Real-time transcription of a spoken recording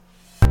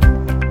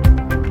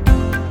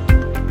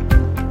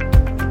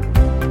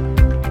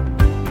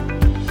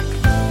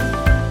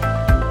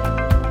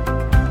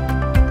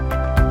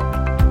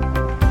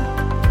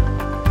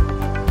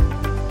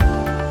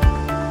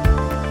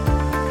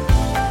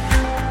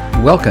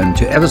Welcome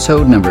to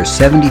episode number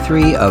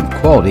 73 of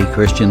Quality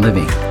Christian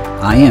Living.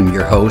 I am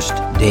your host,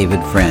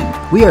 David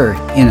Friend. We are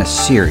in a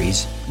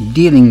series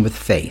dealing with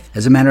faith.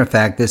 As a matter of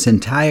fact, this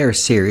entire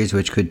series,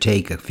 which could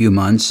take a few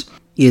months,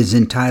 is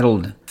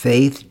entitled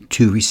Faith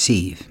to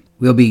Receive.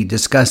 We'll be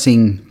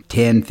discussing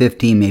 10,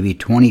 15, maybe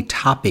 20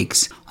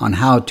 topics on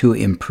how to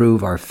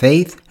improve our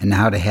faith and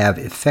how to have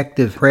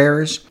effective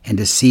prayers and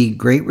to see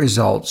great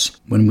results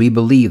when we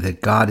believe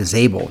that God is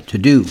able to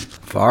do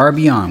far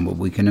beyond what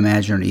we can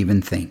imagine or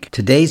even think.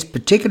 Today's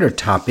particular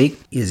topic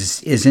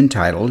is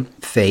entitled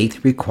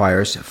Faith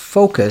Requires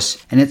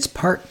Focus, and it's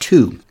part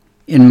 2.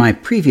 In my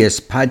previous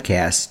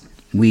podcast,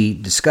 we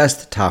discussed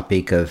the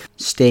topic of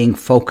staying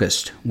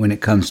focused when it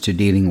comes to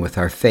dealing with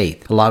our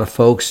faith. A lot of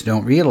folks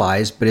don't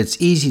realize, but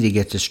it's easy to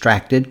get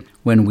distracted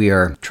when we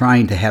are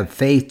trying to have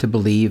faith to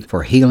believe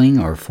for healing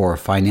or for a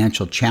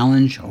financial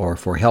challenge or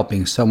for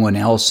helping someone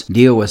else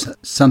deal with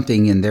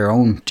something in their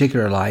own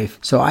particular life.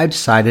 So I've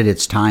decided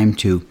it's time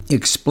to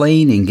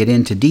explain and get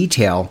into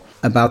detail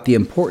about the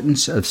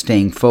importance of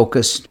staying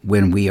focused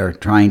when we are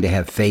trying to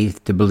have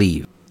faith to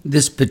believe.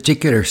 This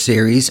particular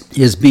series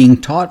is being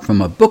taught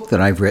from a book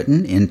that I've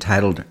written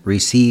entitled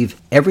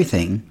Receive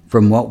Everything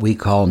from What We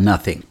Call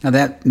Nothing. Now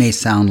that may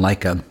sound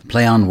like a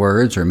play on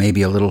words or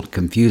maybe a little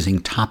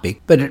confusing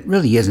topic, but it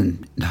really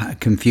isn't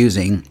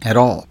confusing at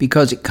all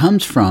because it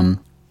comes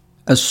from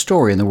a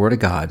story in the Word of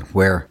God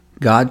where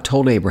God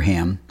told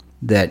Abraham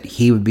that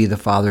he would be the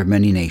father of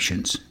many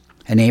nations.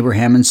 And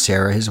Abraham and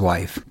Sarah, his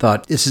wife,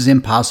 thought, this is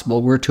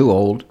impossible, we're too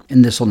old,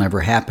 and this will never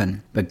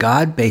happen. But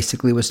God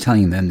basically was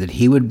telling them that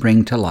he would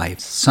bring to life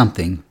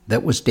something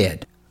that was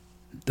dead.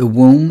 The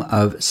womb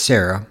of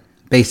Sarah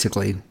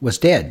basically was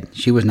dead.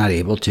 She was not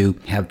able to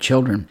have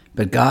children.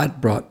 But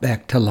God brought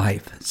back to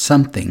life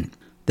something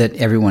that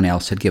everyone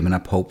else had given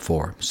up hope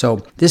for.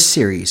 So this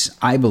series,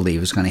 I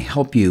believe, is going to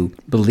help you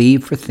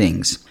believe for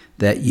things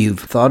that you've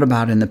thought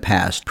about in the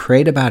past,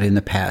 prayed about in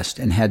the past,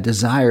 and had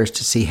desires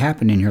to see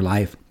happen in your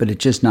life, but it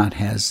just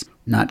has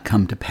not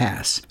come to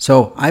pass.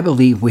 So I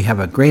believe we have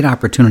a great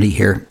opportunity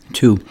here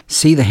to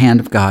see the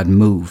hand of God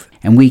move,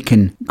 and we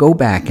can go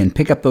back and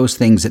pick up those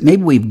things that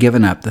maybe we've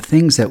given up, the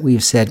things that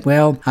we've said,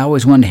 well, I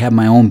always wanted to have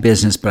my own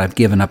business, but I've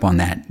given up on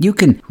that. You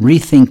can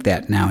rethink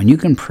that now, and you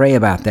can pray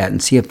about that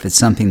and see if it's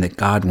something that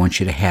God wants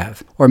you to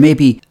have. Or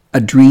maybe a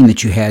dream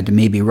that you had to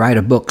maybe write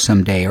a book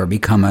someday or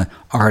become an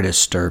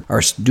artist or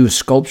do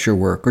sculpture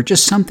work or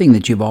just something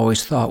that you've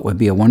always thought would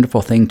be a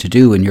wonderful thing to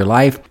do in your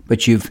life,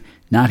 but you've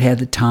not had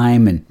the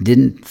time and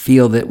didn't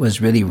feel that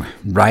was really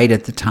right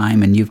at the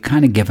time, and you've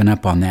kind of given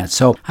up on that.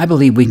 So I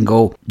believe we can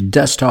go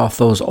dust off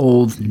those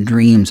old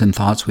dreams and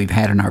thoughts we've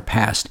had in our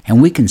past,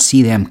 and we can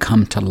see them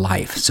come to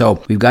life.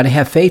 So we've got to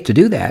have faith to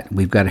do that.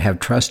 We've got to have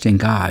trust in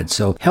God.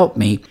 So help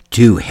me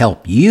to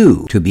help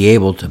you to be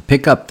able to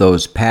pick up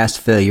those past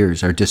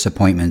failures or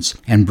disappointments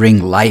and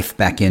bring life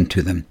back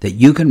into them, that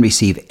you can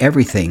receive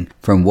everything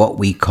from what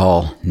we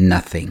call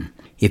nothing.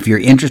 If you're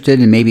interested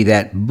in maybe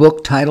that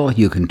book title,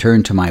 you can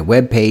turn to my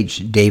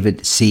webpage,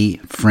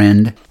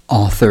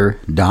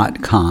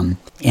 davidcfriendauthor.com.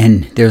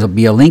 And there'll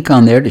be a link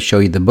on there to show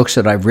you the books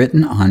that I've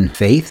written on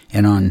faith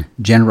and on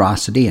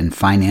generosity and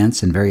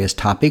finance and various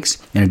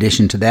topics. In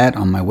addition to that,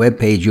 on my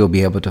webpage, you'll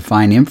be able to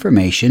find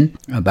information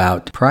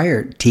about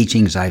prior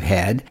teachings I've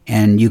had,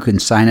 and you can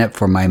sign up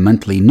for my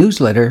monthly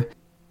newsletter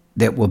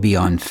that will be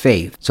on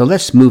faith. So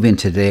let's move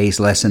into today's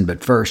lesson.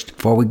 But first,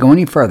 before we go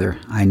any further,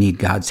 I need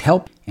God's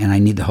help and I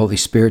need the Holy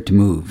Spirit to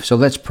move. So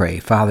let's pray.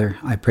 Father,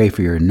 I pray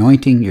for your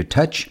anointing, your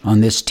touch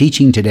on this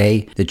teaching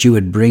today, that you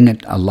would bring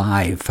it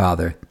alive,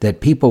 Father, that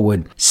people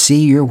would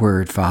see your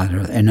word,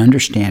 Father, and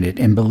understand it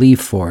and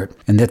believe for it,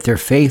 and that their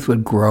faith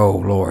would grow,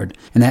 Lord.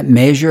 And that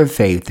measure of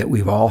faith that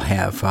we all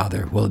have,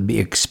 Father, will be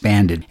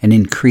expanded and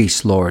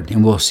increase, Lord,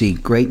 and we'll see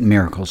great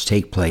miracles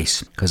take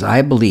place, because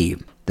I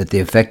believe that the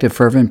effective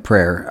fervent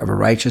prayer of a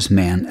righteous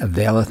man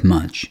availeth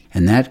much.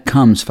 And that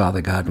comes,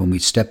 Father God, when we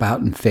step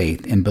out in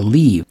faith and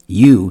believe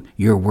you,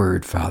 your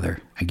word, Father.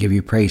 I give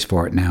you praise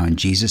for it now in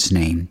Jesus'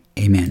 name.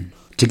 Amen.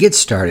 To get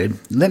started,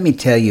 let me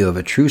tell you of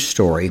a true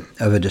story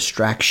of a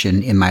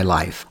distraction in my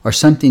life, or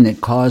something that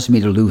caused me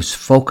to lose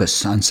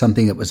focus on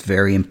something that was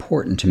very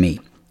important to me.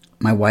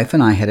 My wife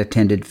and I had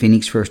attended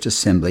Phoenix First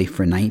Assembly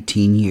for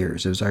 19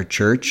 years. It was our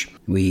church.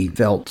 We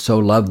felt so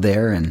loved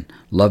there and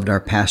loved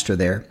our pastor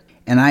there.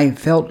 And I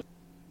felt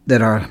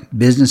that our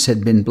business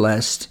had been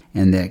blessed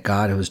and that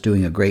God was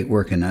doing a great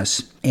work in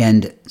us.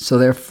 And so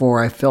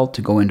therefore I felt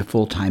to go into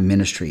full-time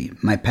ministry.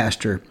 My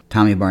pastor,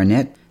 Tommy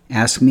Barnett,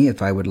 asked me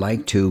if I would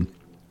like to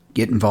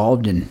get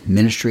involved in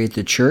ministry at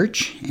the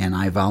church, and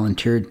I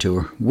volunteered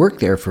to work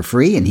there for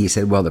free. And he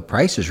said, well, the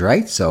price is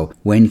right, so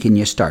when can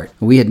you start?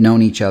 We had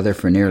known each other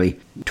for nearly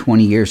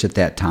 20 years at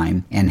that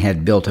time and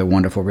had built a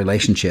wonderful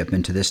relationship,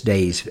 and to this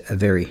day he's a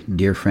very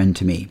dear friend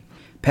to me.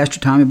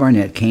 Pastor Tommy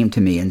Barnett came to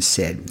me and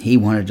said he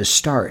wanted to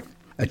start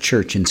a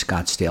church in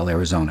Scottsdale,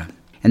 Arizona,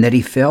 and that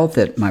he felt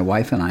that my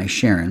wife and I,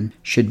 Sharon,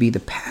 should be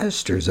the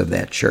pastors of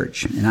that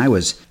church. And I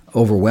was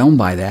overwhelmed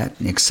by that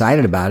and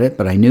excited about it,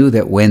 but I knew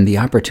that when the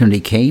opportunity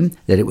came,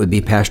 that it would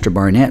be Pastor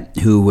Barnett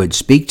who would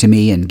speak to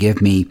me and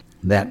give me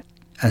that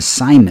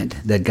assignment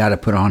that God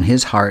had put on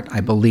his heart.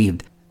 I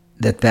believed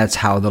that that's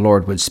how the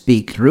Lord would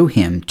speak through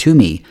him to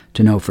me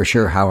to know for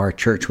sure how our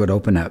church would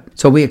open up.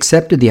 So we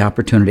accepted the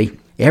opportunity.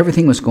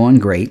 Everything was going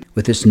great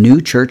with this new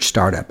church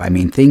startup. I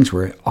mean, things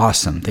were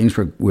awesome.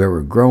 We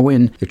were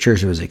growing. The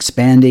church was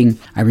expanding.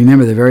 I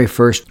remember the very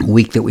first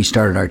week that we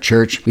started our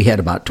church, we had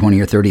about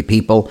 20 or 30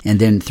 people. And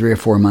then 3 or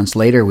 4 months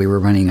later, we were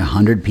running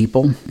 100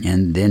 people.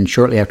 And then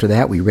shortly after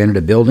that, we rented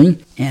a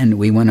building. And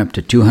we went up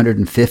to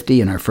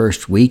 250 in our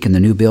first week in the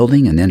new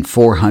building, and then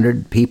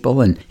 400 people.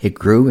 And it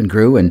grew and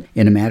grew. And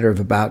in a matter of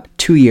about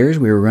 2 years,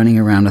 we were running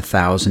around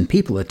 1,000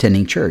 people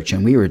attending church.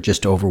 And we were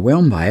just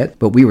overwhelmed by it.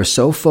 But we were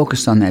so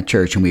focused on that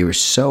church, and we were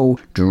so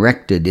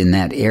directed in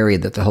that area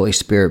that the Holy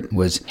Spirit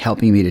was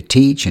helping me to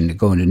teach and to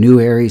go into new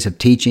areas of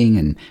teaching,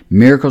 and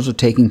miracles were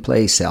taking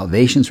place,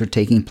 salvations were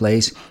taking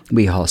place.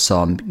 We all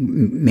saw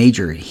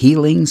major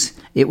healings.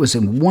 It was a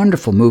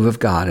wonderful move of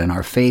God, and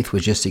our faith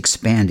was just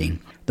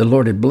expanding. The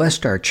Lord had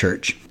blessed our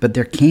church, but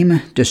there came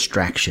a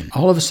distraction.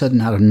 All of a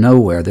sudden, out of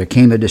nowhere, there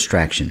came a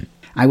distraction.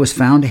 I was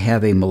found to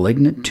have a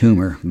malignant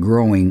tumor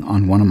growing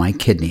on one of my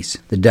kidneys.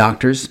 The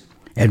doctors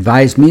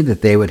advised me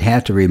that they would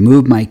have to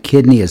remove my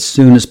kidney as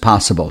soon as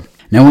possible.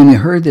 Now, when we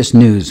heard this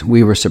news,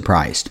 we were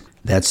surprised.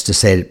 That's to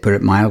say, to put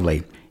it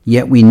mildly.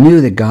 Yet we knew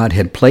that God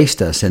had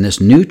placed us in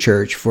this new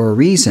church for a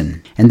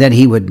reason, and that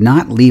he would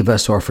not leave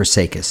us or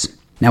forsake us.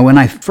 Now, when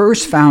I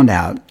first found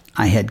out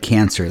I had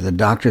cancer, the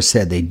doctor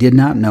said they did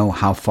not know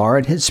how far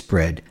it had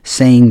spread,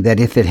 saying that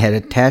if it had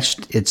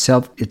attached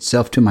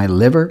itself to my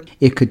liver,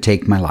 it could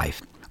take my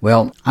life.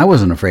 Well, I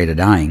wasn't afraid of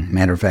dying.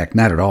 Matter of fact,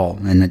 not at all.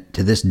 And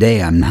to this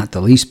day, I'm not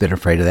the least bit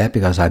afraid of that,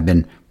 because I've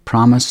been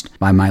promised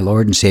by my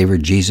Lord and Savior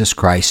Jesus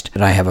Christ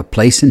that I have a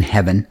place in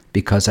heaven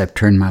because I've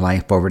turned my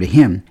life over to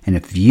him. And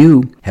if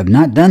you have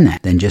not done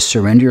that, then just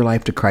surrender your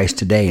life to Christ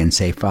today and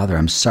say, Father,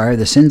 I'm sorry for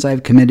the sins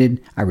I've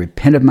committed. I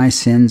repent of my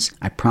sins.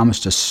 I promise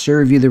to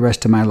serve you the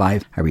rest of my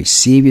life. I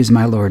receive you as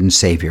my Lord and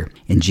Savior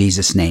in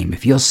Jesus' name.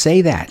 If you'll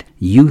say that,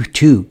 you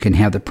too can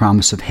have the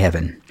promise of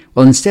heaven.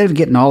 Well, instead of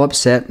getting all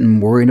upset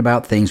and worrying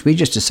about things, we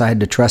just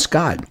decided to trust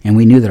God. And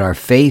we knew that our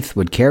faith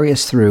would carry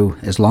us through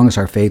as long as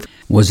our faith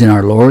was in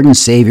our Lord and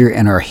Savior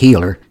and our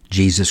healer,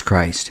 Jesus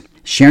Christ.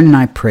 Sharon and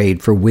I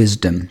prayed for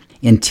wisdom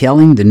in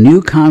telling the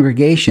new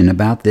congregation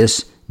about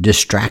this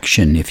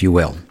distraction, if you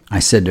will. I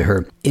said to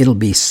her, it'll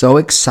be so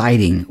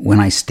exciting when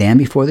I stand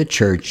before the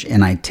church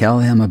and I tell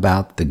them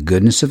about the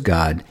goodness of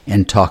God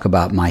and talk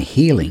about my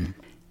healing.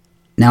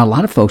 Now, a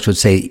lot of folks would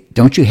say,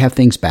 don't you have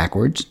things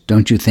backwards?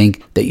 Don't you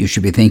think that you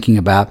should be thinking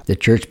about the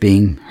church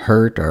being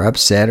hurt or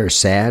upset or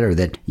sad, or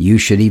that you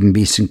should even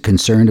be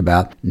concerned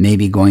about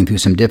maybe going through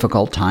some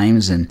difficult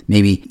times and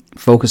maybe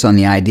focus on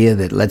the idea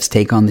that let's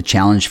take on the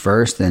challenge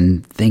first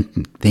and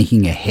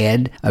thinking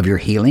ahead of your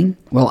healing?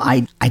 Well,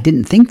 I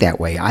didn't think that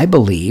way. I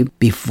believe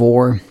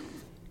before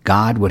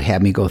God would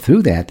have me go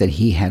through that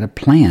he had a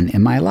plan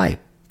in my life.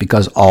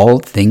 Because all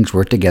things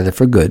work together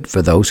for good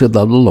for those who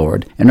love the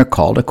Lord and are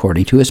called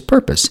according to his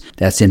purpose.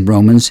 That's in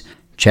Romans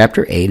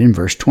chapter 8 and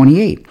verse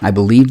 28. I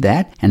believed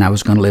that, and I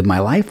was going to live my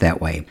life that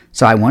way.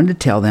 So I wanted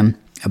to tell them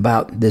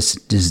about this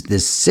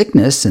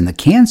sickness and the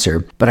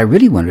cancer, but I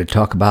really wanted to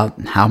talk about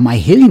how my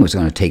healing was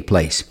going to take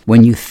place.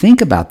 When you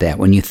think about that,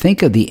 when you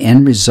think of the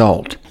end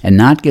result, and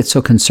not get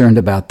so concerned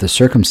about the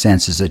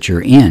circumstances that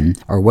you're in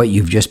or what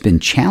you've just been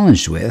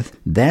challenged with,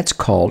 that's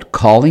called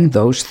calling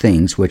those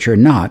things which are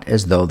not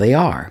as though they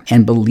are,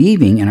 and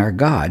believing in our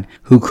God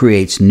who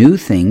creates new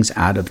things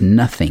out of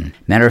nothing.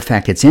 Matter of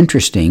fact, it's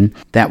interesting,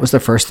 that was the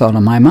first thought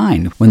on my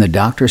mind when the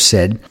doctor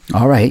said,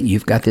 all right,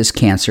 you've got this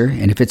cancer,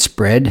 and if it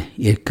spread,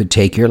 it could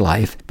take your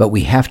life, but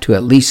we have to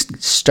at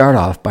least start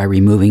off by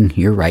removing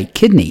your right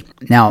kidney.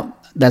 Now,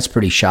 that's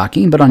pretty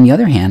shocking, but on the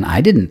other hand,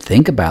 I didn't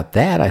think about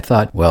that. I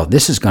thought, well,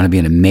 this is going to be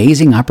an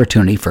amazing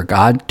opportunity for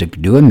God to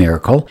do a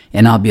miracle,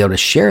 and I'll be able to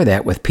share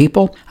that with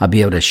people. I'll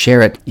be able to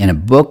share it in a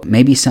book,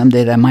 maybe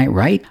someday that I might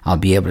write. I'll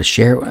be able to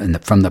share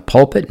it from the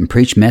pulpit and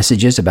preach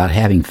messages about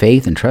having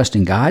faith and trust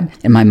in God.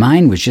 And my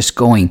mind was just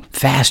going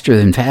faster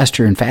and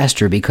faster and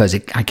faster because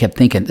I kept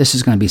thinking, this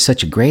is going to be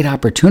such a great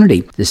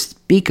opportunity to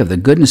speak of the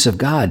goodness of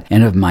God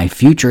and of my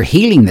future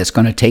healing that's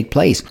going to take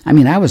place. I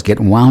mean, I was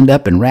getting wound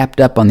up and wrapped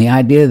up on the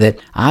idea that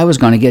I was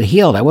going to get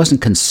healed. I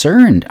wasn't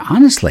concerned,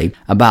 honestly,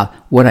 about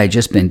what I'd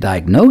just been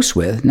diagnosed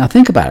with. Now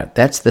think about it.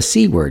 That's the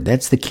C word.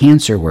 That's the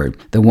cancer word,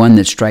 the one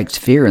that strikes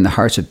fear in the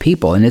hearts of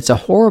people. And it's a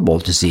horrible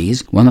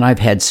disease, one that I've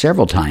had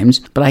several times.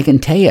 But I can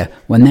tell you,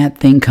 when that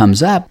thing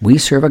comes up, we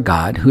serve a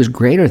God who's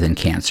greater than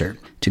cancer.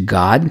 To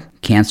God,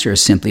 cancer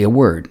is simply a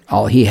word.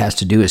 All he has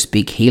to do is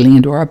speak healing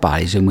into our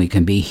bodies and we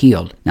can be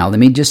healed. Now let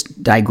me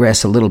just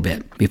digress a little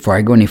bit before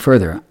I go any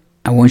further.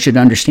 I want you to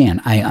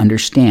understand, I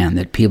understand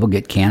that people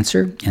get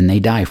cancer and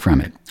they die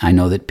from it. I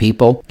know that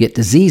people get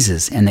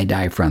diseases and they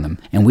die from them,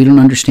 and we don't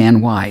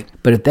understand why.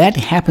 But if that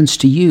happens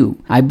to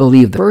you, I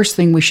believe the first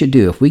thing we should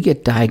do, if we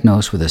get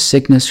diagnosed with a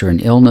sickness or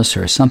an illness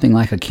or something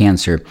like a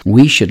cancer,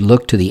 we should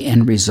look to the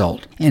end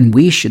result. And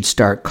we should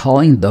start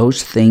calling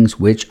those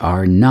things which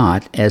are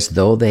not as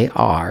though they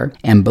are,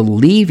 and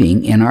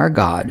believing in our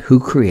God who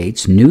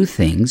creates new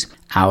things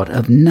out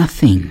of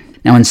nothing.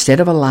 Now, instead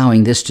of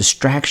allowing this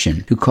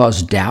distraction to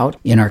cause doubt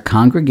in our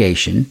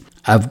congregation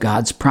of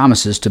God's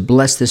promises to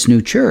bless this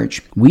new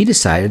church, we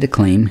decided to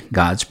claim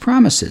God's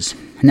promises.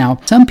 Now,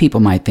 some people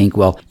might think,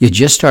 well, you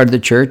just started the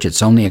church,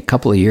 it's only a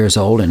couple of years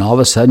old, and all of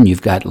a sudden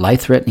you've got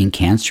life-threatening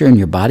cancer in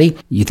your body.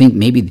 You think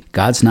maybe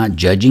God's not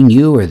judging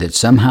you, or that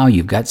somehow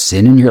you've got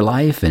sin in your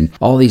life, and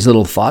all these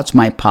little thoughts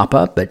might pop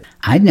up, but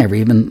I'd never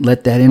even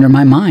let that enter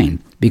my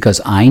mind,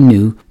 because I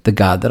knew the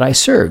God that I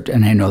served,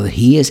 and I know that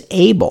He is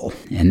able,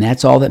 and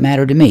that's all that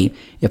mattered to me,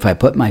 if I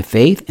put my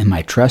faith and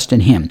my trust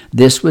in Him.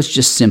 This was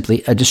just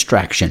simply a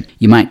distraction.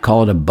 You might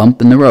call it a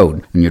bump in the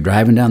road. When you're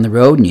driving down the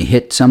road and you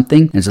hit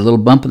something, and there's a little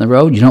bump in the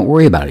road, you don't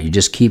worry about it. You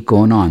just keep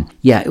going on.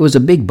 Yeah, it was a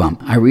big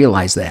bump. I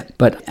realize that.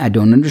 But I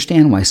don't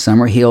understand why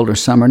some are healed or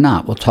some are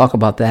not. We'll talk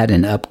about that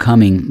in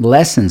upcoming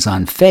lessons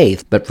on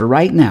faith. But for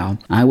right now,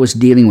 I was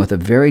dealing with a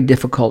very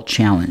difficult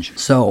challenge.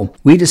 So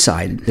we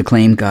decided to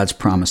claim God's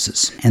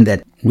promises, and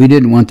that we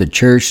didn't want the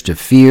church to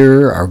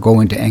fear or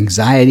go into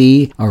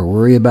anxiety or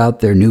worry about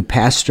their new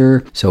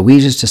pastor, so we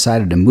just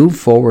decided to move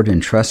forward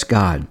and trust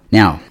God.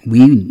 Now,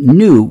 we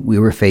knew we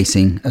were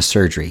facing a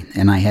surgery,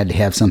 and I had to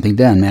have something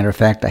done. Matter of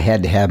fact, I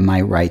had to have my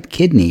right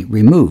kidney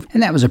removed,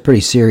 and that was a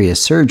pretty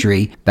serious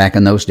surgery back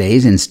in those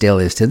days and still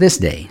is to this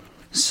day.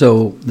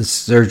 So the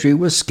surgery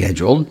was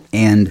scheduled,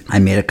 and I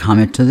made a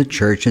comment to the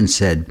church and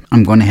said,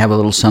 I'm going to have a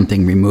little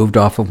something removed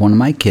off of one of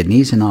my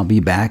kidneys, and I'll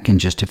be back in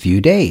just a few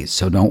days,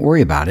 so don't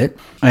worry about it.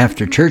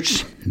 After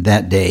church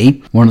that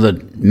day, one of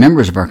the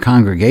members of our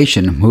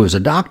congregation, who was a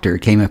doctor,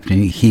 came up to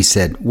me. He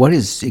said, what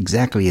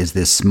exactly is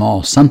this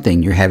small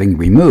something you're having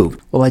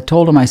removed? Well, I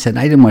told him, I said,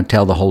 I didn't want to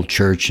tell the whole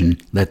church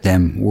and let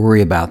them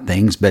worry about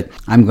things, but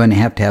I'm going to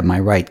have my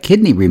right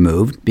kidney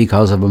removed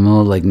because of a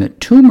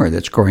malignant tumor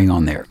that's growing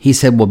on there. He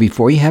said, well,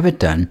 before you have it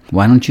done,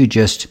 why don't you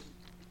just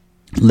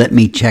let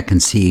me check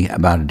and see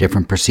about a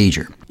different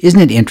procedure. Isn't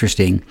it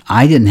interesting?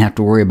 I didn't have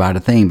to worry about a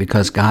thing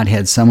because God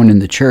had someone in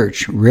the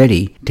church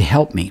ready to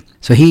help me.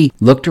 So he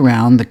looked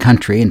around the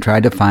country and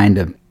tried to find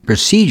a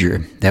procedure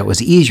that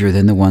was easier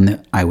than the one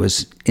that I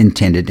was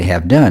intended to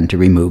have done to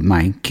remove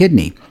my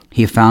kidney.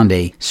 He found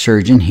a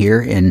surgeon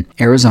here in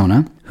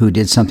Arizona who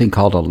did something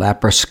called a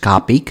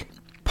laparoscopic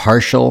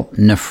partial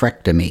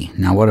nephrectomy.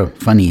 Now, what a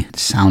funny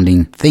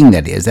sounding thing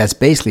that is. That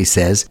basically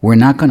says, we're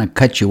not going to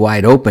cut you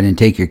wide open and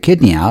take your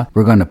kidney out.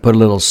 We're going to put a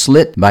little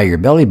slit by your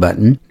belly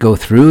button, go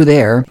through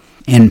there,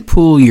 and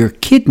pull your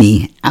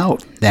kidney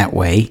out that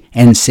way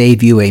and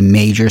save you a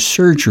major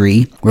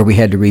surgery where we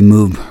had to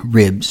remove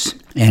ribs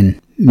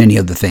and many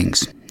other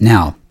things.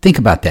 Now, think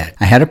about that.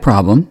 I had a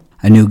problem.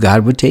 I knew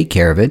God would take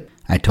care of it.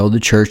 I told the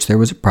church there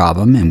was a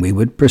problem and we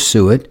would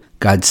pursue it.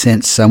 God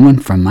sent someone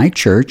from my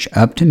church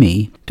up to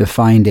me to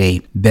find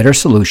a better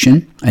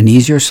solution, an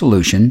easier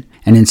solution,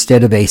 and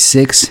instead of a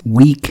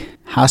 6-week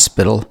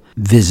hospital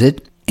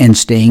visit and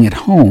staying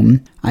at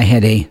home, I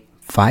had a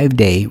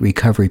 5-day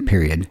recovery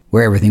period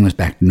where everything was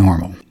back to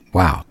normal.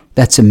 Wow.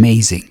 That's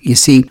amazing. You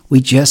see,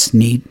 we just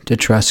need to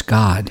trust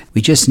God.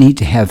 We just need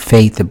to have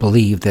faith to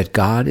believe that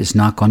God is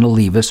not going to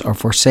leave us or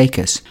forsake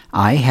us.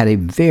 I had a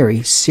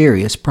very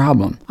serious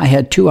problem. I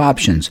had two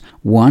options.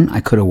 One, I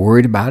could have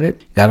worried about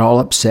it, got all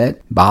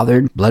upset,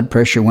 bothered, blood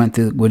pressure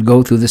would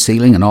go through the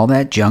ceiling and all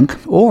that junk.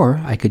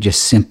 Or I could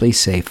just simply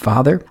say,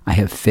 Father, I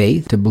have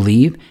faith to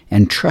believe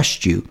and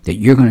trust you that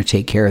you're going to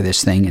take care of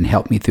this thing and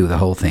help me through the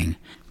whole thing.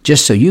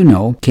 Just so you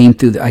know,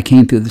 I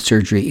came through the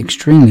surgery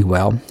extremely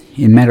well.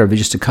 In a matter of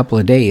just a couple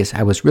of days,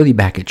 I was really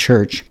back at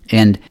church.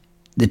 And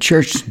the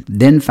church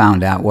then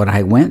found out what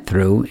I went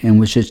through and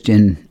was just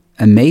in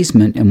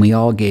amazement. And we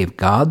all gave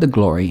God the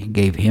glory,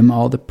 gave Him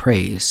all the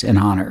praise and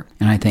honor.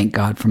 And I thank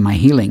God for my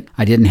healing.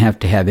 I didn't have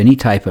to have any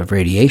type of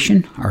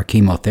radiation or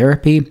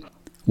chemotherapy.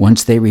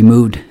 Once they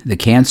removed the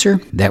cancer,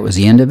 that was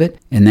the end of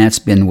it, and that's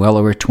been well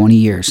over 20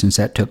 years since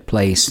that took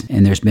place,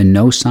 and there's been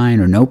no sign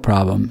or no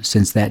problem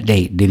since that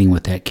date dealing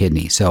with that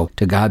kidney. So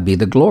to God be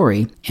the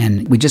glory,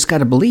 and we just got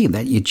to believe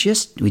that.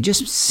 We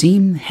just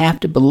have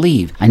to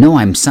believe. I know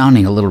I'm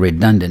sounding a little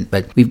redundant,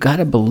 but we've got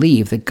to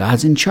believe that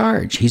God's in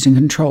charge. He's in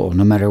control.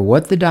 No matter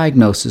what the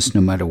diagnosis, no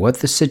matter what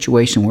the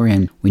situation we're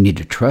in, we need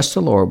to trust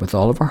the Lord with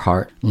all of our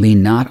heart,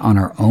 lean not on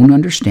our own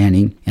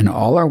understanding, in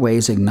all our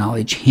ways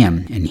acknowledge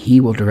Him, and He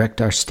will direct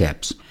our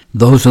steps.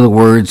 Those are the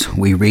words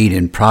we read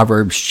in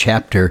Proverbs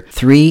chapter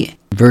 3,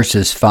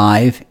 verses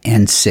 5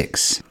 and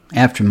 6.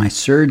 After my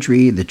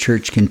surgery, the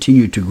church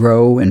continued to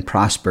grow and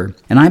prosper,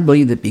 and I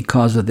believe that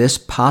because of this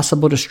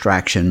possible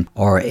distraction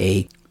or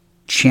a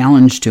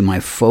challenge to my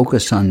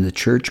focus on the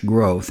church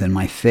growth and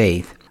my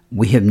faith,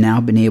 we have now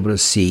been able to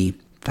see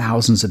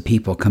thousands of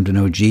people come to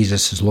know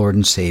Jesus as Lord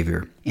and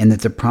Savior. and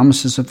that the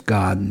promises of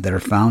God that are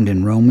found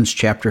in Romans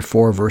chapter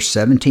 4, verse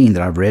 17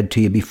 that I've read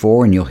to you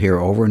before and you'll hear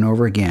over and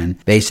over again,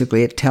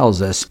 basically it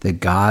tells us that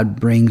God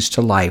brings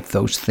to life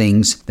those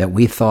things that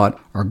we thought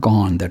are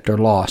gone, that they're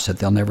lost, that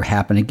they'll never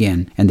happen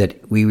again, and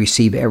that we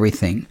receive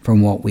everything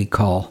from what we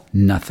call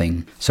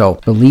nothing. So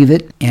believe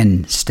it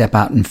and step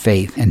out in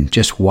faith and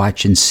just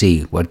watch and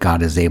see what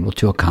God is able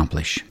to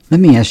accomplish.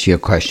 Let me ask you a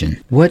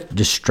question. What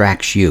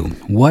distracts you?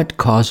 What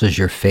causes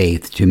your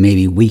faith to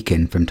maybe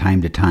weaken from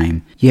time to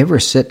time? You ever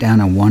sit down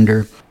and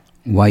wonder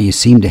why you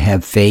seem to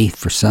have faith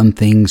for some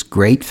things,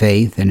 great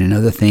faith, and in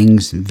other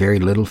things, very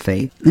little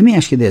faith? Let me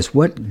ask you this.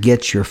 What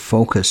gets your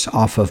focus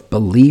off of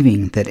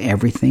believing that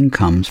everything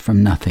comes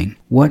from nothing?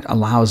 What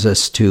allows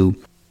us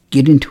to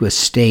get into a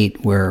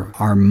state where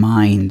our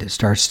mind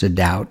starts to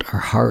doubt, our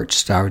heart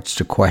starts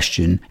to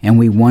question, and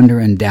we wonder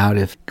and doubt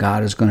if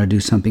God is going to do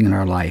something in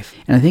our life?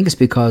 And I think it's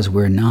because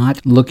we're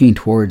not looking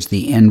towards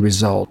the end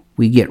result.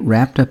 We get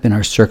wrapped up in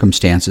our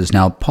circumstances.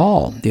 Now,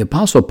 Paul, the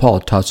Apostle Paul,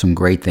 taught some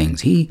great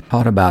things. He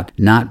taught about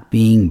not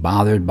being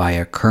bothered by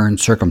our current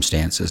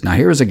circumstances. Now,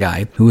 here is a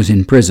guy who was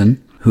in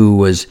prison, who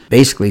was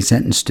basically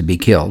sentenced to be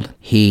killed.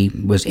 He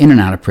was in and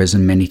out of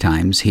prison many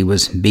times. He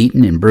was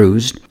beaten and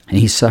bruised, and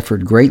he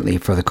suffered greatly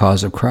for the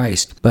cause of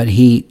Christ. But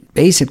he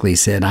basically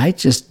said, I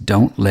just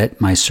don't let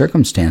my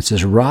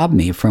circumstances rob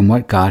me from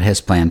what God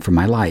has planned for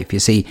my life. You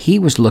see, he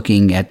was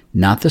looking at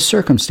not the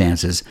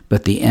circumstances,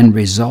 but the end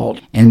result.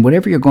 And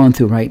whatever you're going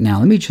through right now,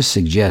 let me just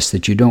suggest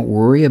that you don't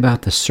worry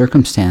about the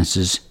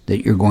circumstances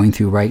that you're going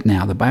through right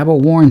now. The Bible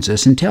warns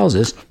us and tells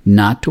us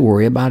not to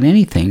worry about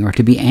anything or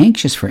to be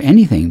anxious for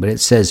anything, but it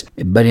says,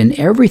 but in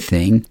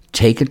everything,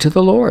 take it to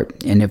the Lord.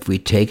 And if we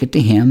take it to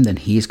Him, then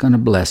He's going to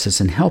bless us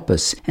and help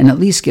us and at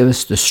least give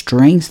us the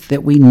strength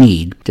that we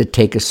need to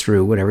take us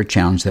through whatever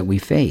challenge that we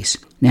face.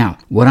 Now,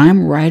 what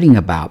I'm writing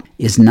about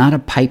is not a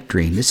pipe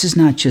dream. This is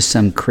not just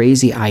some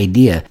crazy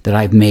idea that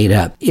I've made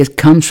up. It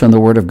comes from the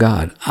Word of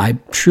God. I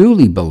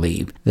truly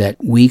believe that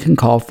we can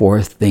call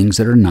forth things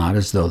that are not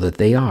as though that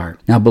they are.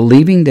 Now,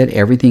 believing that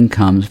everything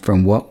comes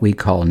from what we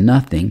call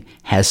nothing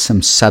has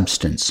some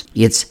substance.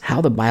 It's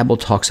how the Bible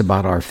talks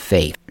about our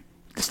faith.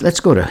 Let's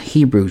go to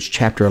Hebrews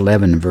chapter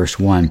 11, verse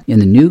 1 in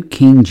the New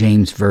King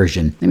James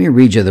Version. Let me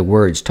read you the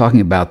words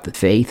talking about the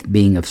faith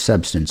being of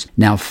substance.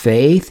 Now,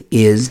 faith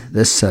is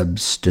the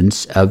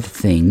substance of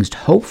things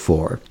hoped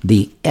for,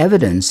 the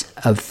evidence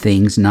of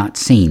things not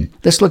seen.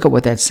 Let's look at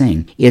what that's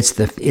saying. It's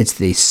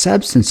the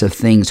substance of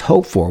things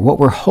hoped for, what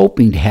we're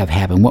hoping to have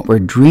happen, what we're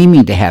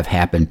dreaming to have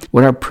happen,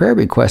 what our prayer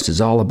request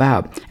is all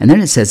about. And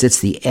then it says it's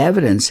the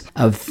evidence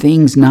of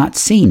things not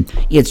seen.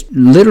 It's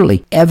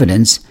literally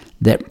evidence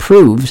that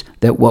proves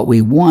that what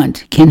we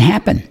want can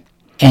happen.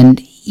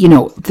 And,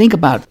 think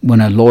about when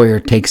a lawyer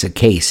takes a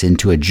case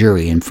into a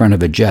jury in front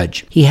of a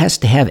judge. He has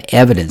to have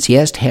evidence. He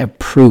has to have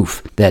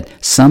proof that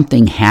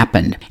something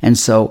happened. And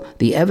so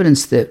the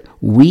evidence that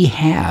we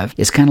have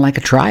is kind of like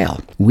a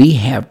trial. We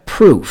have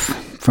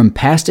proof. From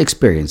past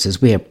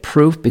experiences, we have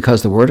proof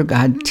because the Word of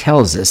God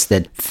tells us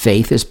that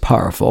faith is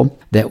powerful,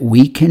 that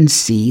we can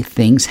see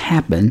things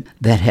happen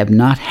that have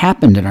not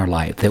happened in our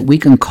life, that we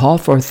can call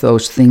forth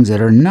those things that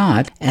are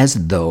not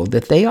as though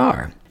that they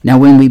are. Now,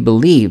 when we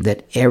believe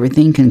that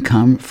everything can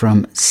come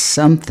from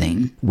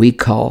something we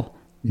call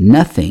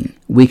nothing,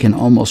 we can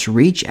almost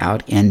reach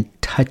out and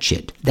touch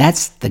it.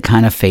 That's the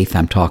kind of faith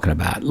I'm talking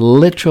about.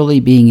 Literally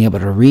being able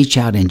to reach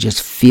out and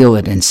just feel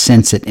it and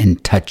sense it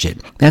and touch it.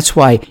 That's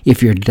why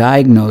if you're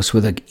diagnosed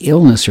with an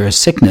illness or a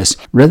sickness,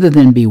 rather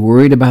than be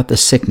worried about the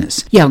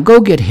sickness, go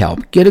get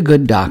help, get a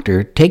good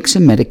doctor, take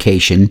some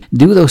medication,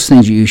 do those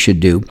things you should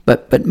do.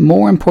 But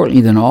more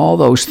importantly than all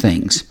those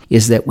things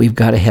is that we've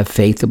got to have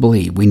faith to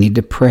believe. We need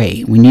to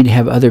pray. We need to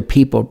have other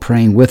people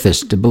praying with us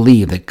to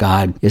believe that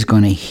God is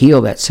going to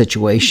heal that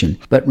situation.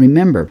 But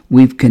remember,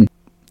 we can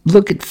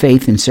look at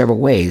faith in several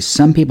ways.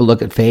 Some people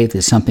look at faith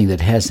as something that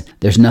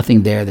there's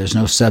nothing there, there's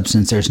no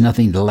substance, there's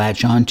nothing to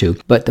latch onto.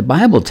 But the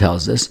Bible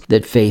tells us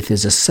that faith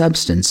is a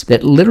substance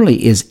that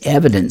literally is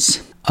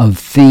evidence of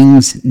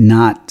things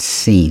not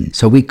seen.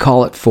 So we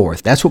call it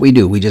forth. That's what we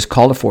do. We just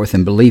call it forth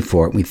and believe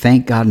for it. We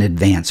thank God in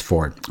advance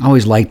for it. I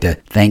always like to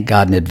thank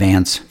God in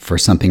advance for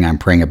something I'm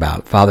praying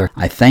about. Father,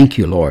 I thank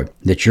you, Lord,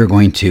 that you're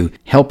going to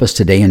help us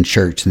today in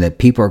church and that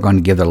people are going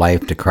to give their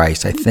life to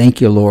Christ. I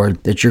thank you,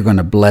 Lord, that you're going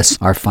to bless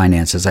our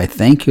finances. I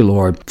thank you,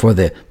 Lord, for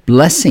the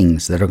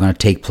blessings that are going to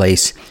take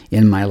place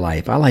in my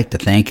life. I like to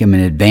thank Him in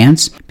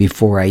advance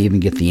before I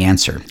even get the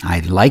answer. I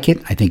like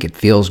it. I think it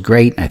feels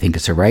great. I think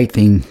it's the right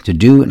thing to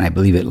do, and I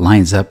believe it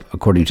lines up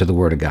according to the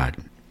Word of God.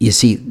 You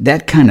see,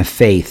 that kind of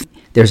faith,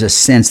 there's a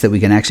sense that we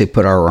can actually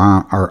put our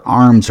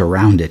arms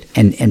around it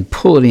and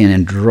pull it in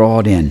and draw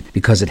it in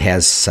because it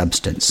has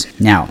substance.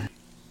 Now,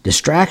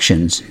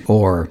 distractions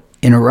or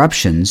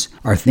interruptions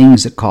are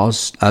things that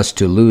cause us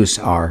to lose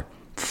our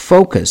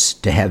focus,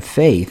 to have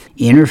faith,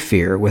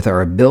 interfere with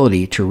our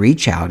ability to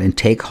reach out and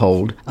take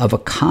hold of a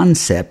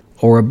concept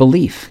or a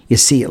belief. You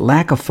see,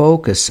 lack of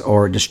focus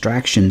or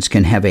distractions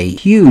can have a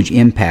huge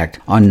impact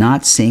on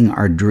not seeing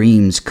our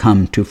dreams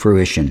come to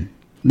fruition.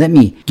 Let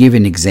me give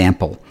an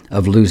example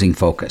of losing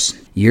focus.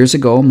 Years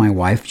ago, my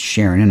wife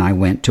Sharon and I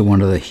went to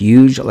one of the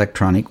huge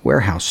electronic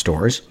warehouse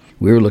stores.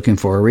 We were looking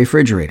for a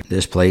refrigerator.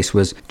 This place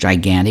was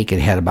gigantic. It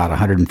had about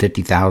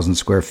 150,000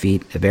 square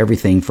feet of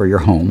everything for your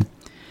home.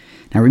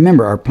 Now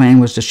remember, our plan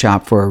was to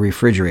shop for a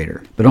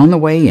refrigerator. But on the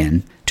way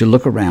in, to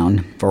look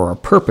around for our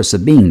purpose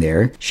of being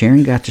there,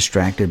 Sharon got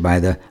distracted by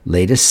the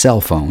latest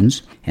cell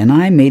phones, and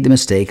I made the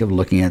mistake of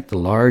looking at the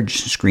large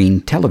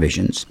screen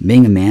televisions.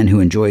 Being a man who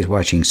enjoys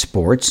watching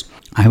sports,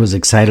 I was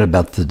excited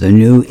about the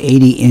new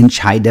 80-inch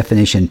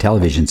high-definition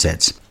television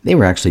sets. They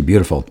were actually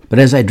beautiful. But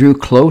as I drew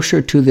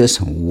closer to this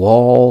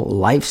wall,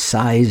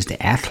 life-sized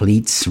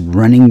athletes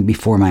running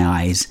before my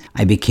eyes,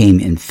 I became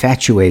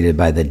infatuated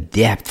by the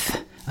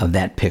depth of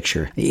that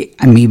picture.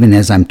 Even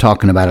as I'm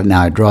talking about it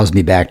now, it draws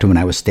me back to when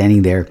I was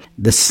standing there,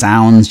 the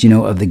sounds,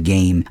 of the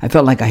game. I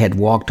felt like I had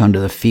walked onto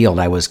the field.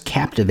 I was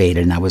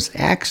captivated, and I was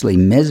actually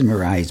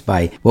mesmerized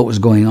by what was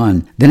going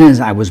on. Then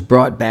as I was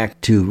brought back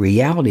to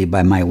reality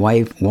by my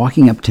wife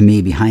walking up to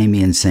me behind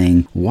me and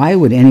saying, "Why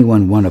would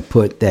anyone want to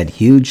put that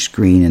huge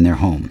screen in their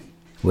home?"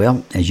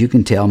 Well, as you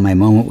can tell, my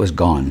moment was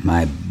gone.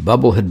 My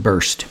bubble had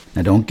burst.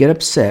 Now, don't get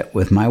upset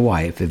with my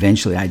wife.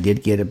 Eventually, I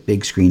did get a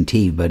big screen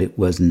TV, but it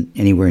wasn't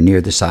anywhere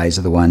near the size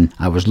of the one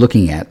I was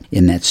looking at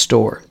in that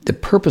store. The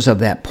purpose of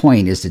that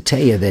point is to tell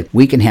you that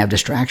we can have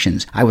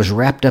distractions. I was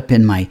wrapped up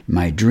in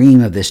my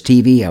dream of this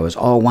TV. I was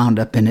all wound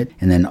up in it,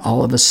 and then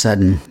all of a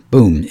sudden,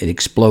 boom, it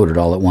exploded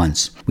all at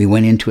once. We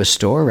went into a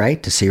store,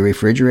 right, to see a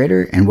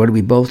refrigerator, and what did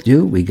we both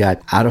do? We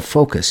got out of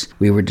focus.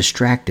 We were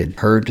distracted.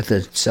 Her to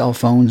the cell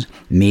phones,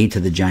 me to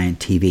the giant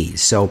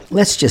TVs. So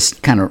let's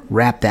just kind of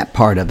wrap that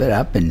part of it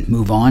up and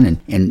move on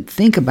and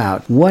think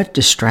about what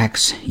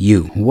distracts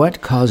you.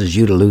 What causes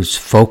you to lose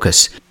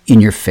focus in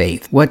your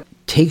faith? What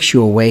takes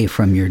you away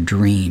from your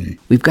dream?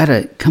 We've got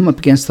to come up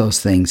against those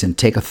things and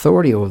take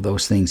authority over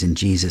those things in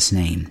Jesus'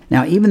 name.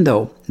 Now, even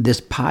though this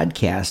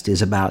podcast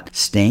is about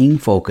staying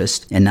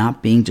focused and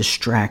not being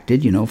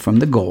distracted, from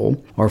the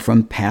goal or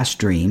from past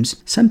dreams,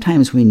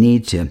 sometimes we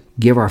need to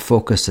give our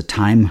focus a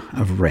time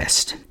of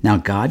rest. Now,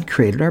 God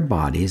created our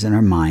bodies and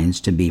our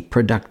minds to be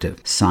productive.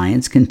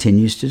 Science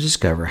continues to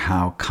discover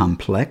how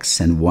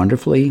complex and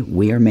wonderfully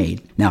we are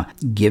made. Now,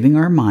 giving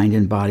our mind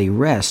and body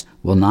rest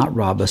will not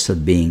rob us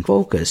of being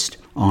focused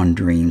on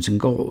dreams and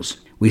goals.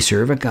 We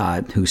serve a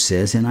God who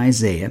says in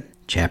Isaiah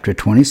chapter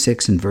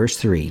 26 and verse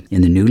 3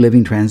 in the New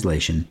Living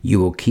Translation, "You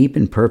will keep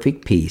in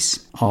perfect peace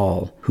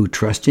all who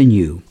trust in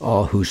you,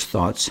 all whose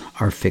thoughts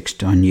are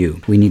fixed on you."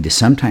 We need to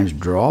sometimes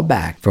draw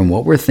back from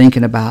what we're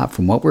thinking about,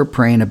 from what we're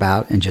praying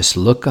about, and just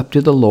look up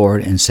to the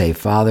Lord and say,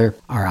 "Father,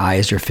 our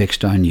eyes are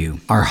fixed on you.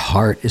 Our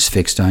heart is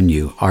fixed on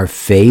you. Our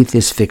faith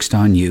is fixed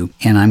on you.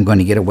 And I'm going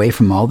to get away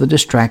from all the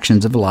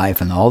distractions of life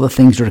and all the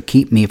things that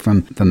keep me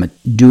from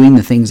doing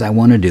the things I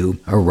want to do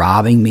or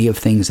robbing me of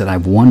things that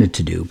I've wanted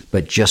to do,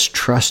 but just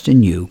trust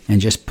in you and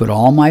just put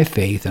all my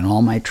faith and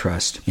all my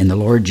trust in the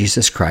Lord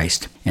Jesus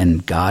Christ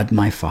and God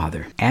my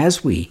Father."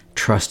 As we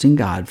trust in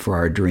God for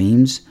our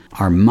dreams,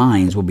 our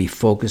minds will be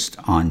focused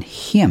on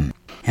Him.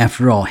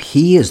 After all,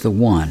 He is the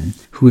one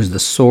who is the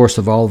source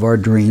of all of our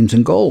dreams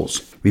and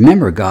goals.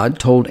 Remember, God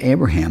told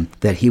Abraham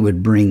that He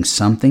would bring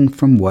something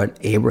from what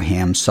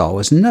Abraham saw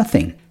as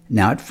nothing.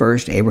 Now, at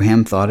first,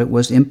 Abraham thought it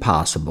was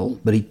impossible,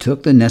 but he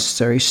took the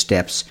necessary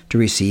steps to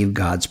receive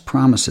God's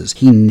promises.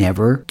 He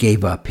never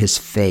gave up his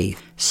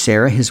faith.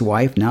 Sarah, his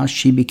wife, now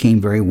she became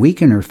very weak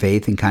in her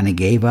faith and kind of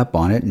gave up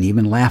on it and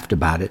even laughed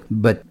about it.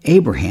 But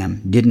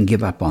Abraham didn't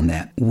give up on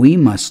that. We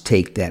must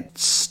take that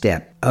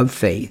step of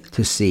faith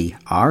to see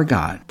our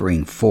God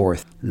bring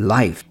forth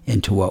life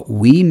into what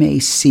we may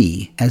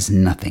see as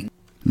nothing.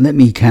 Let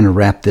me kind of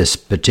wrap this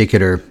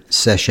particular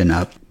session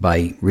up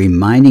by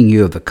reminding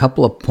you of a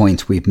couple of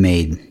points we've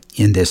made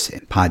in this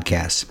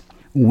podcast.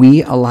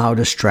 We allow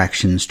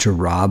distractions to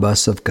rob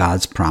us of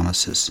God's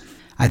promises.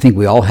 I think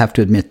we all have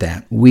to admit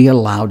that. We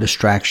allow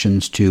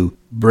distractions to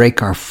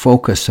break our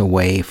focus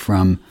away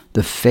from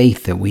the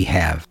faith that we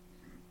have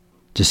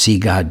to see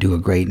God do a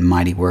great and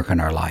mighty work in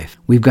our life.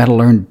 We've got to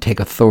learn to take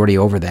authority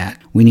over that.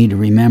 We need to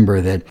remember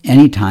that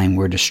anytime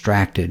we're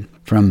distracted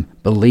from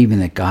believing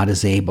that God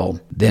is able,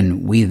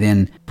 then we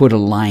put a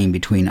line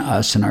between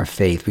us and our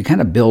faith. We kind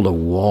of build a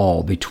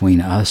wall between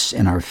us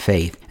and our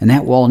faith, and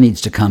that wall needs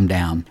to come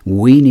down.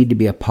 We need to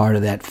be a part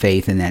of that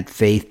faith, and that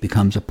faith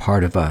becomes a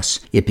part of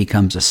us. It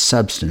becomes a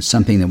substance,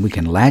 something that we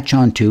can latch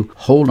onto,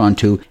 hold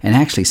onto, and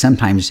actually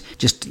sometimes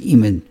just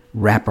even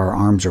wrap our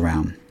arms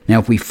around. Now,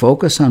 if we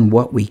focus on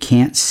what we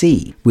can't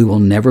see, we will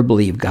never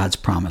believe God's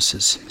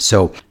promises.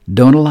 So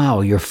don't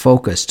allow your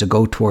focus to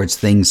go towards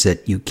things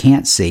that you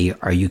can't see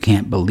or you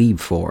can't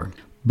believe for.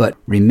 But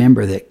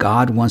remember that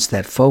God wants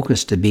that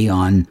focus to be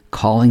on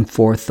calling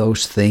forth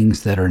those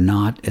things that are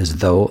not as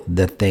though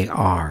that they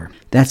are.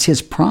 That's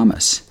His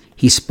promise.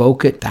 He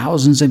spoke it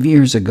thousands of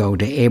years ago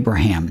to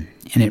Abraham,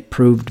 and it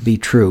proved to be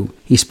true.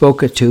 He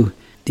spoke it to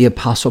the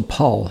Apostle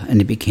Paul, and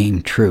it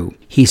became true.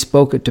 He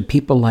spoke it to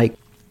people like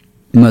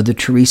Mother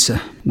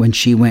Teresa when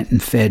she went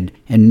and fed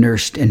and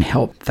nursed and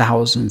helped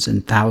thousands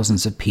and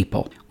thousands of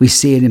people. We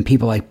see it in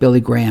people like Billy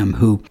Graham,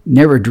 who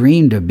never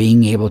dreamed of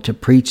being able to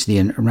preach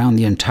around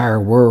the entire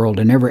world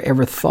and never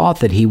ever thought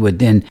that he would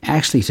then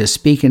actually to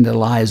speak into the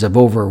lives of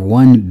over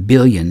 1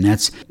 billion.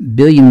 That's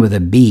billion with a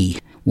B.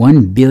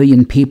 1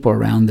 billion people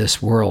around this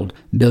world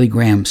Billy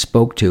Graham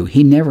spoke to.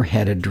 He never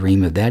had a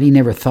dream of that. He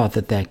never thought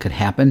that that could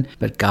happen,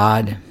 but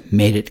God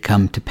made it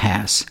come to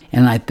pass.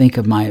 And I think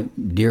of my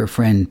dear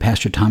friend,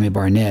 Pastor Tommy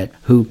Barnett,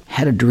 who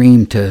had a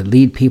dream to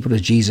lead people to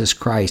Jesus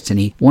Christ, and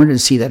he wanted to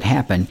see that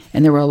happen.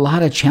 And there were a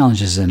lot of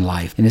challenges in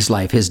his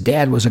life. His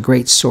dad was a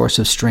great source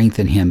of strength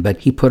in him, but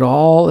he put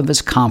all of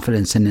his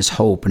confidence and his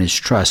hope and his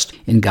trust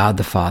in God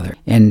the Father.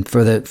 And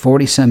for the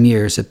 40-some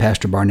years that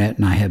Pastor Barnett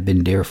and I have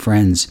been dear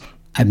friends,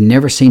 I've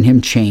never seen him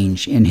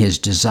change in his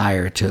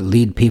desire to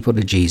lead people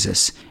to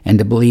Jesus and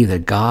to believe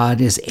that God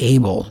is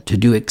able to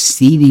do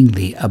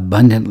exceedingly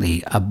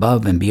abundantly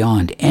above and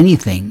beyond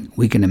anything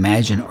we can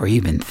imagine or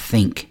even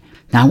think.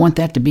 Now, I want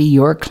that to be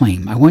your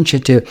claim. I want you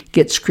to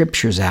get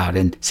scriptures out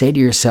and say to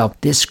yourself,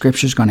 this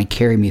scripture is going to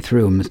carry me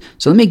through.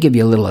 So let me give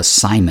you a little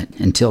assignment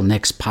until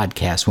next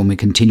podcast when we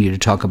continue to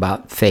talk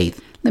about faith.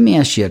 Let me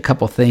ask you a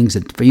couple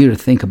things for you to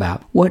think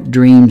about. What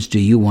dreams do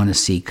you want to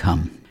see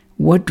come?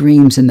 What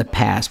dreams in the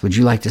past would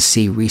you like to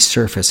see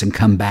resurface and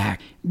come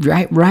back?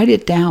 Write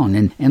it down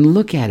and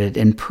look at it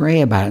and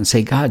pray about it and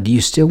say, God, do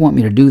you still want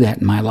me to do that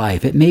in my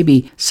life? It may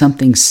be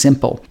something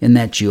simple in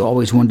that you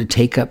always wanted to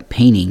take up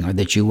painting, or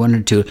that you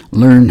wanted to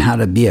learn how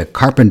to be a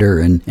carpenter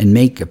and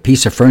make a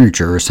piece of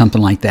furniture or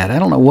something like that. I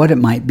don't know what it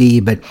might be,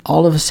 but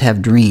all of us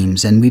have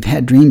dreams, and we've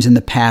had dreams in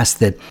the past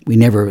that it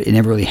never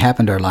really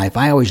happened in our life.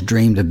 I always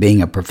dreamed of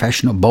being a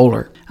professional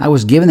bowler. I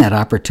was given that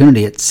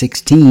opportunity at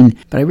 16,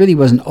 but I really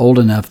wasn't old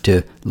enough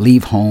to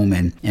leave home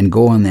and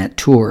go on that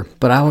tour.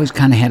 But I always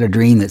kind of had a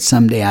dream that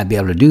someday I'd be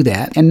able to do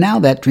that. And now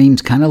that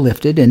dream's kind of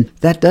lifted, and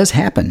that does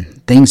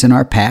happen. Things in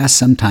our past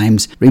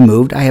sometimes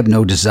removed. I have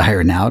no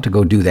desire now to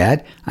go do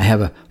that. I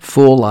have a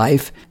full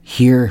life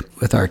here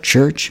with our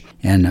church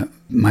and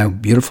my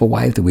beautiful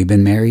wife that we've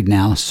been married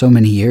now so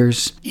many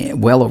years,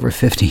 well over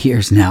 50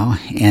 years now,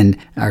 and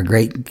our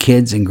great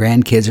kids and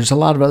grandkids. There's a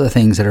lot of other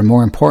things that are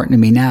more important to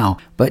me now.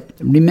 But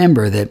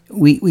remember that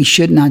we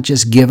should not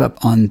just give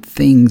up on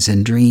things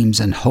and dreams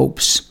and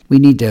hopes. We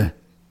need to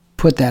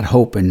put that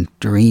hope and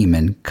dream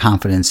and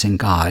confidence in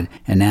God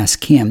and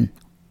ask Him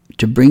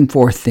to bring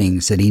forth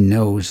things that He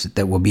knows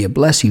that will be a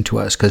blessing to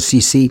us. Because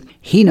you see,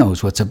 He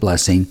knows what's a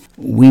blessing.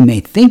 We may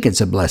think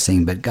it's a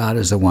blessing, but God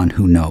is the one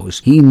who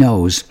knows. He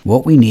knows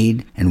what we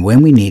need and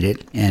when we need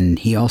it, and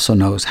He also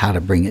knows how to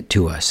bring it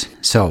to us.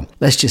 So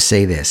let's just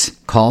say this: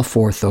 call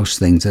forth those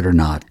things that are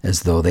not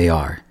as though they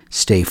are.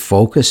 Stay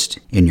focused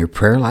in your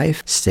prayer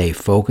life, stay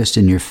focused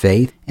in your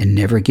faith, and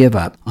never give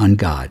up on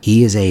God.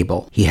 He is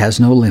able. He has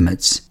no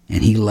limits,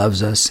 and He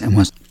loves us and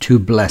wants to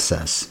bless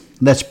us.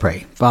 Let's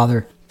pray.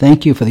 Father,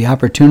 thank you for the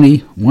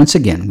opportunity once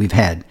again we've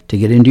had to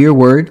get into your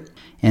word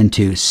and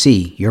to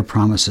see your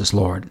promises,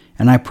 Lord.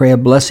 And I pray a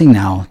blessing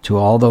now to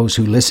all those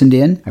who listened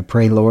in. I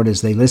pray, Lord,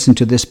 as they listen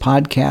to this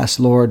podcast,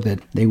 Lord,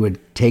 that they would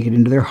take it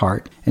into their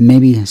heart. And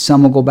maybe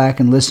some will go back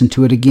and listen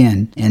to it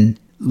again and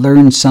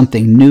learn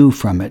something new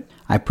from it.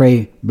 I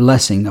pray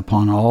blessing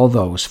upon all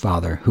those,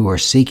 Father, who are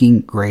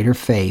seeking greater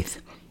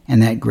faith.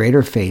 And that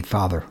greater faith,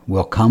 Father,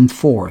 will come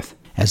forth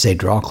as they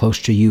draw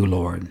close to you,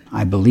 Lord.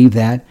 I believe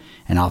that,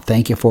 and I'll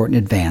thank you for it in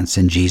advance.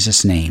 In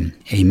Jesus' name,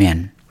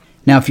 amen.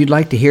 Now, if you'd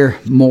like to hear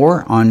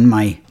more on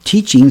my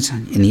teachings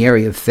in the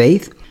area of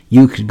faith,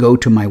 you could go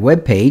to my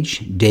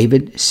webpage,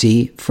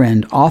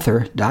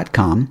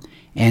 davidcfriendauthor.com.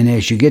 And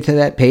as you get to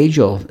that page,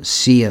 you'll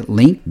see a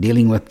link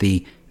dealing with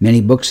the many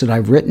books that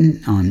I've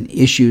written on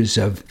issues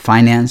of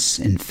finance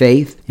and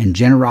faith and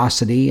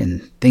generosity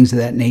and things of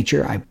that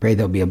nature. I pray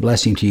they'll be a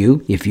blessing to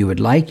you. If you would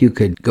like, you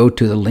could go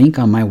to the link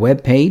on my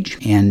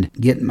webpage and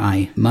get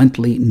my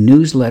monthly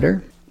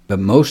newsletter. But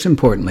most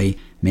importantly,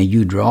 may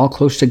you draw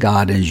close to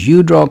God. As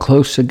you draw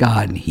close to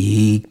God,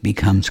 He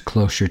becomes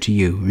closer to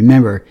you.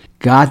 Remember,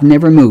 God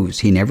never moves.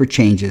 He never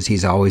changes.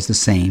 He's always the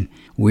same.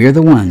 We're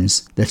the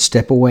ones that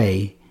step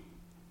away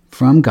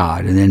from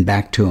God and then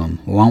back to Him.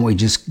 Why don't we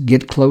just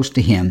get close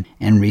to Him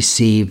and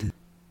receive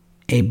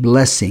a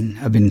blessing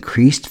of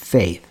increased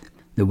faith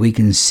that we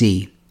can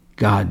see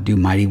God do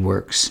mighty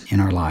works in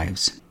our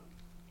lives.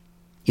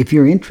 If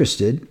you're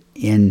interested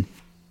in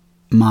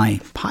my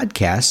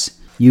podcasts,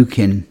 you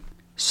can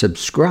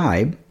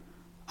subscribe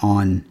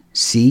on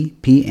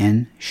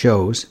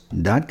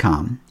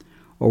cpnshows.com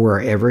or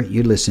wherever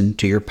you listen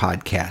to your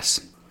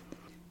podcasts.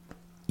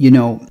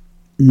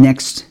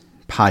 Next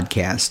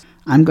podcast,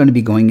 I'm going to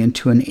be going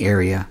into an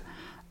area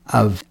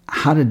of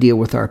how to deal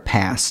with our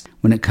past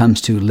when it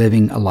comes to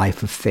living a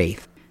life of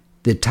faith.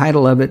 The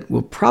title of it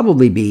will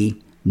probably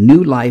be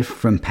New Life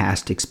from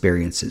Past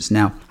Experiences.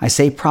 Now, I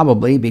say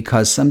probably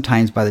because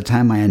sometimes by the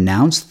time I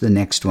announce the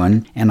next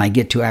one and I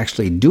get to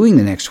actually doing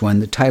the next one,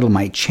 the title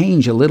might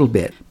change a little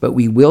bit. But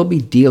we will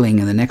be dealing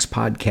in the next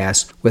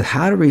podcast with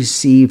how to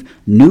receive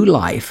new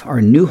life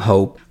or new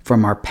hope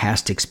from our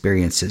past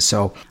experiences.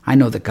 So I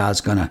know that God's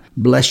going to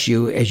bless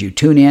you as you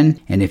tune in.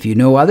 And if you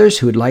know others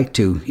who would like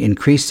to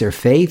increase their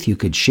faith, you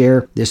could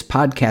share this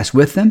podcast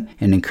with them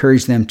and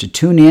encourage them to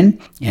tune in.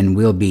 And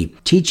we'll be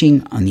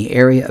teaching on the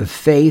area of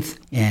faith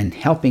and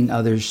helping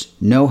others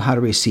know how to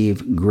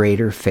receive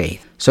greater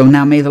faith. So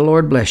now may the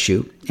Lord bless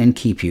you and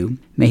keep you.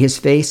 May his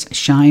face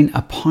shine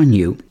upon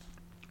you.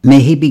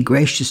 May he be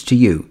gracious to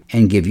you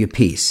and give you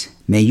peace.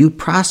 May you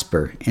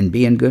prosper and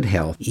be in good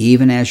health,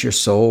 even as your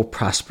soul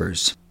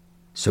prospers.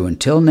 So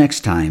until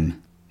next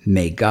time,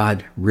 may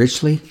God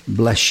richly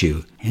bless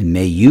you, and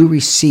may you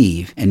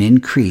receive an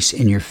increase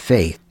in your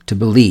faith to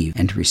believe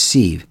and to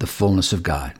receive the fullness of God.